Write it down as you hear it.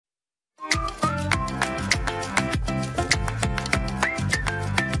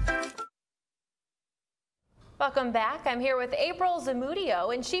Welcome back. I'm here with April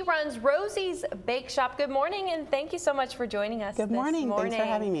Zamudio, and she runs Rosie's Bake Shop. Good morning, and thank you so much for joining us. Good morning. Thanks for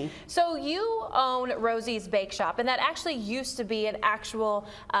having me. So you own Rosie's Bake Shop, and that actually used to be an actual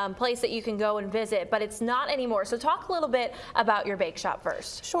place that you can go and visit, but it's not anymore. So talk a little bit about your bake shop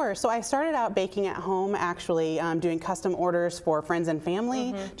first. Sure. So I started out baking at home, actually doing custom orders for friends and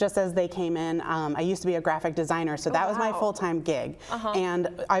family just as they came in. I used to be a graphic designer, so that was my full-time gig.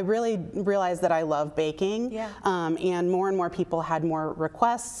 And I really realized that I love baking. And more people had more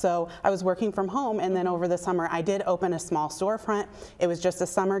requests, so I was working from home, and then over the summer I did open a small storefront. It was just a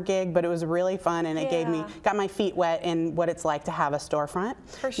summer gig, but it was really fun, and it got my feet wet in what it's like to have a storefront.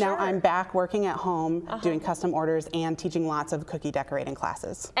 For sure. Now I'm back working at home, doing custom orders and teaching lots of cookie decorating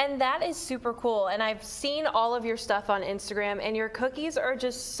classes. And that is super cool, and I've seen all of your stuff on Instagram, and your cookies are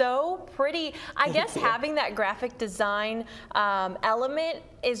just so pretty. I guess having that graphic design element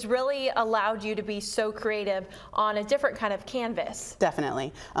is really allowed you to be so creative on a different kind of canvas.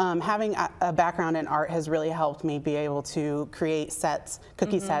 Definitely. Having a background in art has really helped me be able to create sets,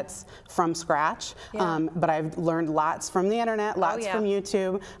 cookie sets from scratch. But I've learned lots from the internet, lots from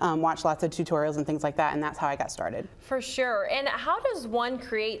YouTube, watched lots of tutorials and things like that, and that's how I got started. For sure. And how does one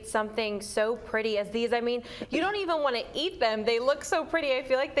create something so pretty as these? I mean, you don't even want to eat them. They look so pretty. I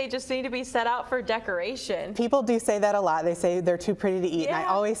feel like they just need to be set out for decoration. People do say that a lot. They say they're too pretty to eat, and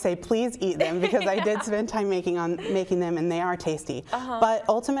I always say, please eat them, because I did spend time making them, and they are tasty. But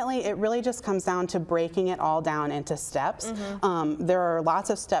ultimately, it really just comes down to breaking it all down into steps. There are lots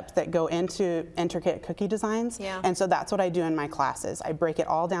of steps that go into intricate cookie designs, and so that's what I do in my classes. I break it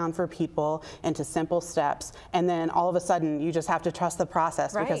all down for people into simple steps, and then all of a sudden, you just have to trust the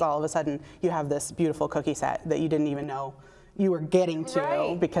process, because all of a sudden, you have this beautiful cookie set that you didn't even know you were getting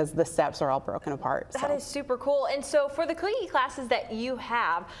to, because the steps are all broken apart. That is super cool. And so for the cookie classes that you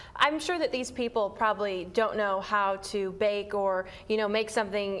have, I'm sure that these people probably don't know how to bake or, you know, make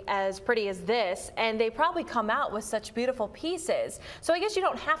something as pretty as this, and they probably come out with such beautiful pieces. So I guess you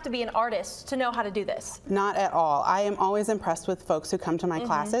don't have to be an artist to know how to do this. Not at all. I am always impressed with folks who come to my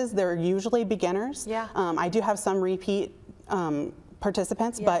classes. They're usually beginners. I do have some repeat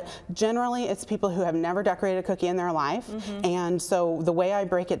participants, but generally it's people who have never decorated a cookie in their life, and so the way I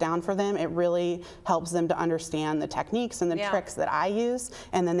break it down for them, it really helps them to understand the techniques and the tricks that I use,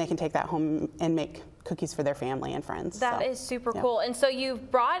 and then they can take that home and make cookies for their family and friends. That is super cool. And so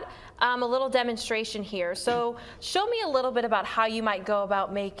you've brought a little demonstration here. So show me a little bit about how you might go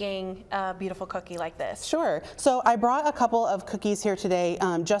about making a beautiful cookie like this. Sure. So I brought a couple of cookies here today,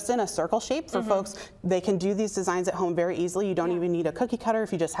 just in a circle shape for folks. They can do these designs at home very easily. You don't even need a cookie cutter.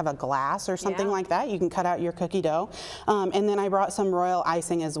 If you just have a glass or something like that, you can cut out your cookie dough. And then I brought some royal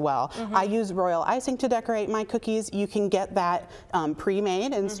icing as well. I use royal icing to decorate my cookies. You can get that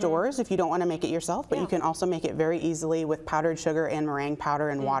pre-made in stores if you don't want to make it yourself, but you can also make it very easily with powdered sugar and meringue powder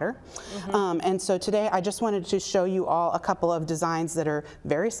and water. And so today I just wanted to show you all a couple of designs that are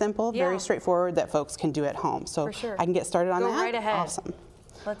very simple, very straightforward, that folks can do at home. So I can get started on that. Go right ahead. Awesome.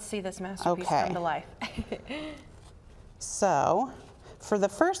 Let's see this masterpiece come to life. So for the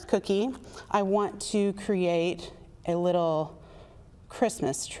first cookie, I want to create a little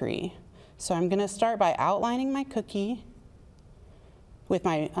Christmas tree. So I'm going to start by outlining my cookie with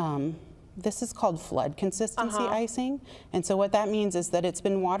my this is called flood consistency icing, and so what that means is that it's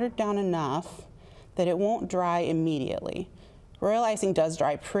been watered down enough that it won't dry immediately. Royal icing does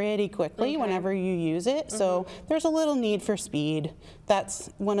dry pretty quickly whenever you use it, so there's a little need for speed. That's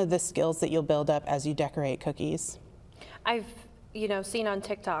one of the skills that you'll build up as you decorate cookies. I've seen on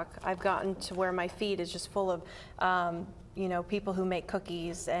TikTok, I've gotten to where my feed is just full of people who make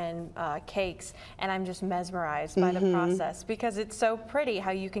cookies and cakes, and I'm just mesmerized by the process, because it's so pretty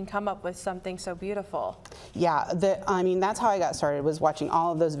how you can come up with something so beautiful. Yeah, I mean, that's how I got started, was watching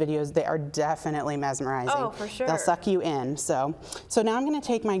all of those videos. They are definitely mesmerizing. Oh, for sure. They'll suck you in. So now I'm going to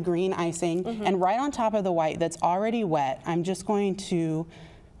take my green icing, and right on top of the white that's already wet, I'm just going to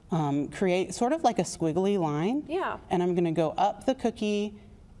create sort of like a squiggly line. And I'm going to go up the cookie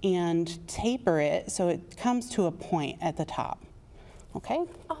and taper it so it comes to a point at the top. Okay?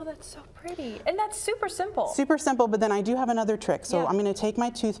 Oh, that's so pretty. And that's super simple. Super simple, but then I do have another trick. So I'm going to take my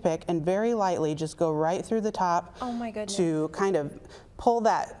toothpick and very lightly just go right through the top to kind of pull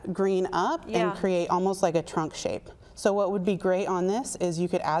that green up and create almost like a trunk shape. So what would be great on this is you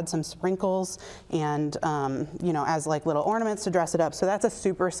could add some sprinkles and, as like little ornaments to dress it up. So that's a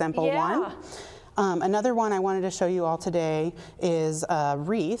super simple one. Another one I wanted to show you all today is a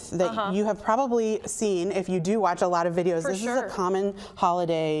wreath that you have probably seen if you do watch a lot of videos. This is a common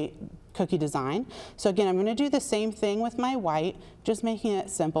holiday cookie design. So again, I'm going to do the same thing with my white, just making it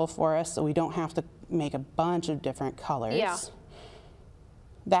simple for us so we don't have to make a bunch of different colors. Yeah.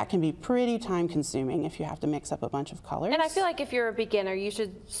 That can be pretty time consuming if you have to mix up a bunch of colors. And I feel like if you're a beginner, you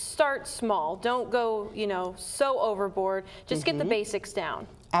should start small. Don't go, you know, so overboard. Just get the basics down.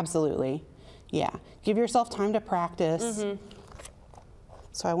 Absolutely. Yeah. Give yourself time to practice.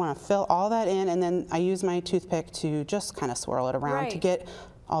 So I want to fill all that in, and then I use my toothpick to just kind of swirl it around to get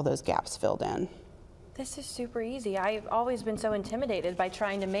all those gaps filled in. This is super easy. I've always been so intimidated by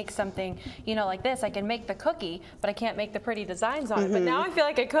trying to make something, you know, like this. I can make the cookie, but I can't make the pretty designs on it. But now I feel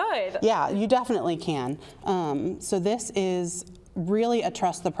like I could. Yeah, you definitely can. So this is really a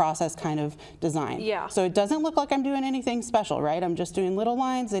trust the process kind of design. Yeah. So it doesn't look like I'm doing anything special, right? I'm just doing little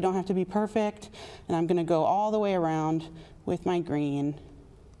lines. They don't have to be perfect. And I'm going to go all the way around with my green.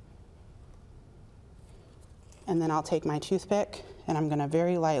 And then I'll take my toothpick and I'm going to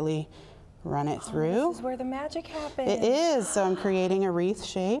very lightly run it through. This is where the magic happens. It is. So I'm creating a wreath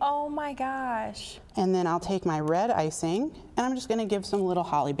shape. Oh my gosh. And then I'll take my red icing and I'm just going to give some little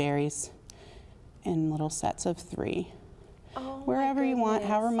holly berries in little sets of 3. Oh, wherever you want,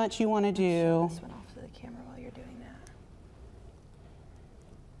 however much you want to do. This one off to the camera while you're doing that.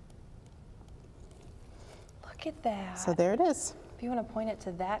 Look at that. So there it is. If you want to point it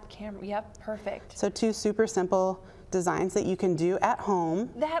to that camera, yep, perfect. So 2 super simple designs that you can do at home.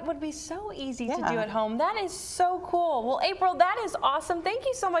 That would be so easy to do at home. That is so cool. Well, April, that is awesome. Thank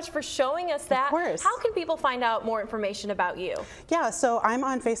you so much for showing us that. Of course. How can people find out more information about you? Yeah, so I'm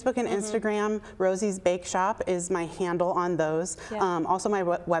on Facebook and Instagram. Rosie's Bake Shop is my handle on those. Also, my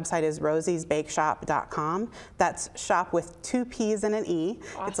website is rosiesbakeshop.com. That's shop with 2 P's and an E.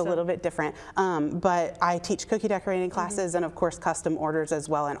 Awesome. It's a little bit different. But I teach cookie decorating classes and, of course, custom orders as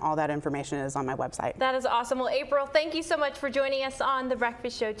well, and all that information is on my website. That is awesome. Well, April, thank you so much for joining us on The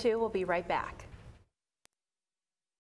Breakfast Show, too. We'll be right back.